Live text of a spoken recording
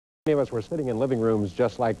Many of us were sitting in living rooms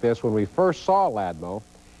just like this when we first saw Ladmo.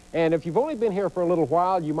 And if you've only been here for a little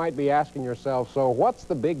while, you might be asking yourself, so what's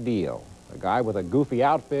the big deal? A guy with a goofy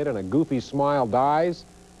outfit and a goofy smile dies?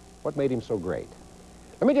 What made him so great?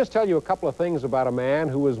 Let me just tell you a couple of things about a man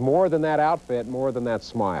who was more than that outfit, more than that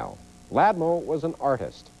smile. Ladmo was an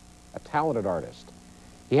artist, a talented artist.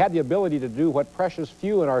 He had the ability to do what precious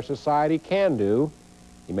few in our society can do.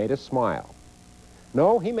 He made us smile.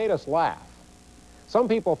 No, he made us laugh. Some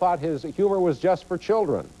people thought his humor was just for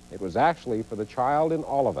children. It was actually for the child in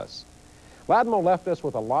all of us. Ladmo left us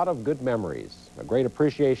with a lot of good memories, a great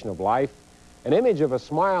appreciation of life, an image of a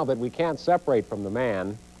smile that we can't separate from the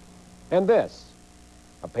man, and this,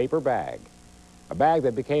 a paper bag. A bag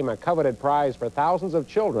that became a coveted prize for thousands of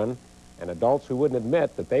children and adults who wouldn't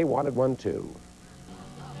admit that they wanted one too.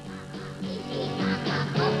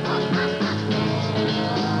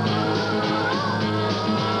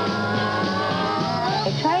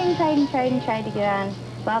 Tried to get on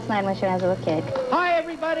Wallace and Ladmo when I was a little kid. Hi,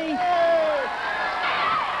 everybody!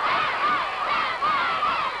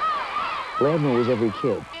 Ladmo was every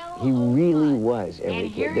kid. He really was every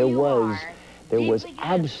kid. There was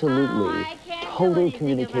absolutely total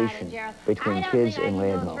communication between kids and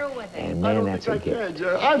Ladmo. And man, that's a gift.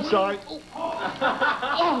 I'm sorry.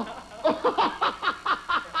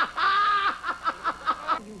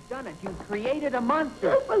 You've done it. You've created a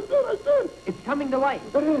monster. Yes, I did. It's coming to life.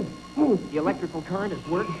 It is. The electrical current has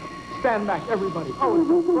worked. Stand back, everybody. Oh, it's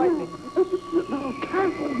so frightening.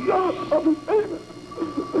 Careful, John. I'll be famous.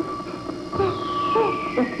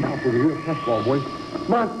 Now for you. That's all, boy.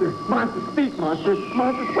 Monster, monster, speak, monster.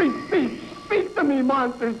 Monster, please speak. Speak to me,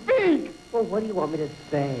 monster, speak. Well, what do you want me to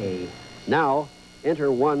say? Now,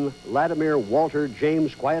 enter one Vladimir Walter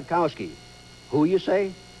James Kwiatkowski. Who, you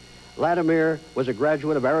say? Vladimir was a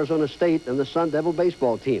graduate of Arizona State and the Sun Devil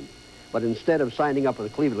baseball team. But instead of signing up with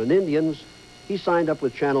the Cleveland Indians, he signed up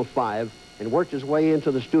with Channel 5 and worked his way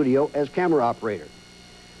into the studio as camera operator.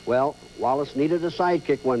 Well, Wallace needed a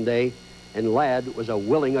sidekick one day, and Lad was a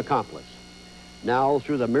willing accomplice. Now,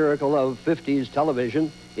 through the miracle of 50s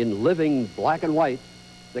television, in living black and white,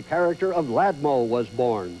 the character of Ladmo was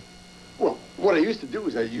born. Well, what I used to do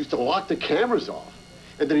is I used to lock the cameras off.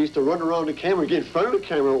 And then I used to run around the camera, get in front of the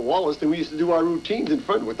camera at Wallace, and we used to do our routines in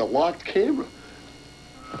front with the locked camera.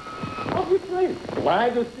 How have you playing?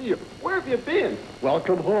 Glad to see you. Where have you been?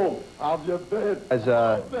 Welcome home. How've you been? As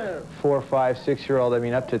a 4, 5, 6-year-old, I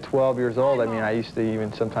mean, up to 12 years old, I mean, I used to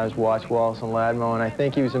even sometimes watch Wallace and Ladmo, and I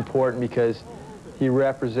think he was important because he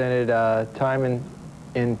represented a time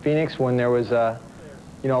in Phoenix when there was,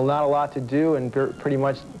 you know, not a lot to do, and pretty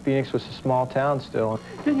much Phoenix was a small town still.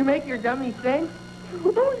 Can you make your dummy sing?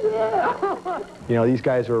 Oh, yeah! You know, these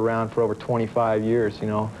guys were around for over 25 years, you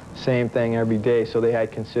know, same thing every day, so they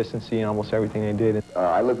had consistency in almost everything they did.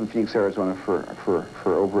 I lived in Phoenix, Arizona for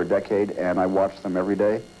over a decade, and I watched them every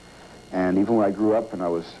day. And even when I grew up and I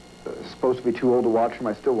was supposed to be too old to watch them,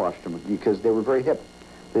 I still watched them because they were very hip.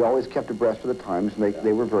 They always kept abreast of the times, and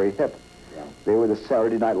they were very hip. Yeah. They were the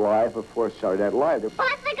Saturday Night Live before Saturday Night Live. Let's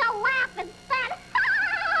go laugh instead.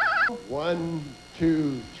 1,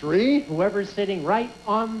 2, 3. Whoever's sitting right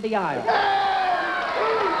on the aisle.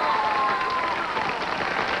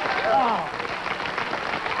 Oh.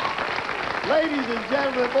 Ladies and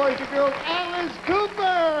gentlemen, boys and girls, Alice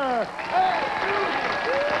Cooper!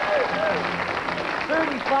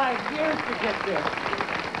 35 years to get this.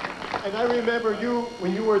 And I remember you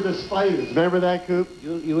when you were the Spiders. Remember that, Coop?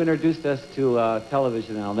 You introduced us to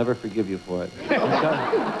television, and I'll never forgive you for it.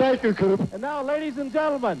 Thank you, Coop. And now, ladies and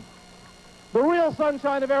gentlemen, the real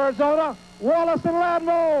sunshine of Arizona, Wallace and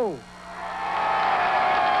Ladmo.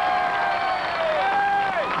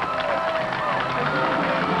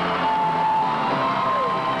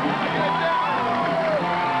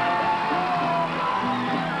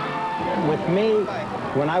 With me,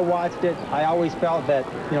 when I watched it, I always felt that,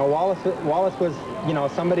 you know, Wallace was, you know,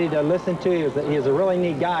 somebody to listen to. He was a really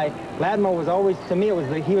neat guy. Ladmo was always, to me,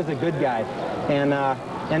 he was a good guy.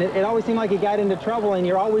 And it always seemed like he got into trouble, and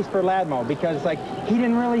you're always for Ladmo because it's like he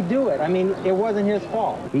didn't really do it. I mean, it wasn't his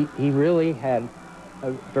fault. He really had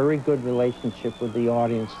a very good relationship with the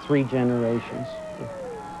audience, 3 generations,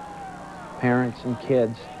 parents and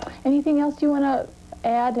kids. Anything else you want to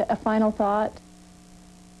add, a final thought?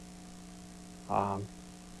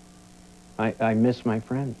 I miss my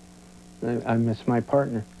friend. I miss my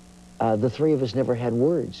partner. The 3 of us never had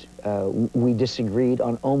words. We disagreed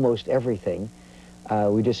on almost everything.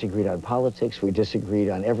 We disagreed on politics, we disagreed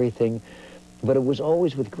on everything, but it was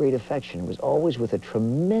always with great affection. It was always with a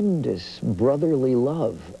tremendous brotherly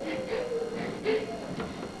love.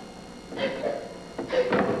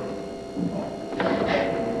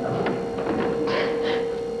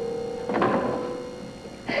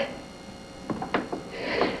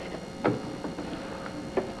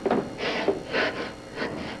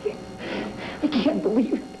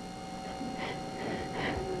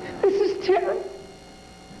 Terry.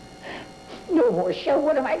 No more show.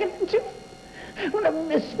 What am I going to do? I'm going to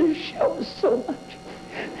miss this show so much.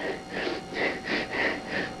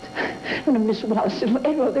 I'm going to miss Wallace and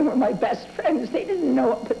Ladmo. They were my best friends. They didn't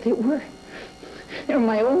know it, but they were. They were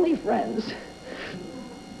my only friends.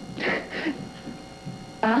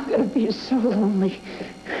 I'm going to be so lonely.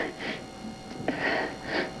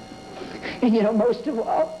 And you know, most of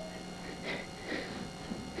all,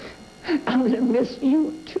 I'm going to miss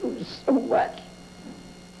you too so much.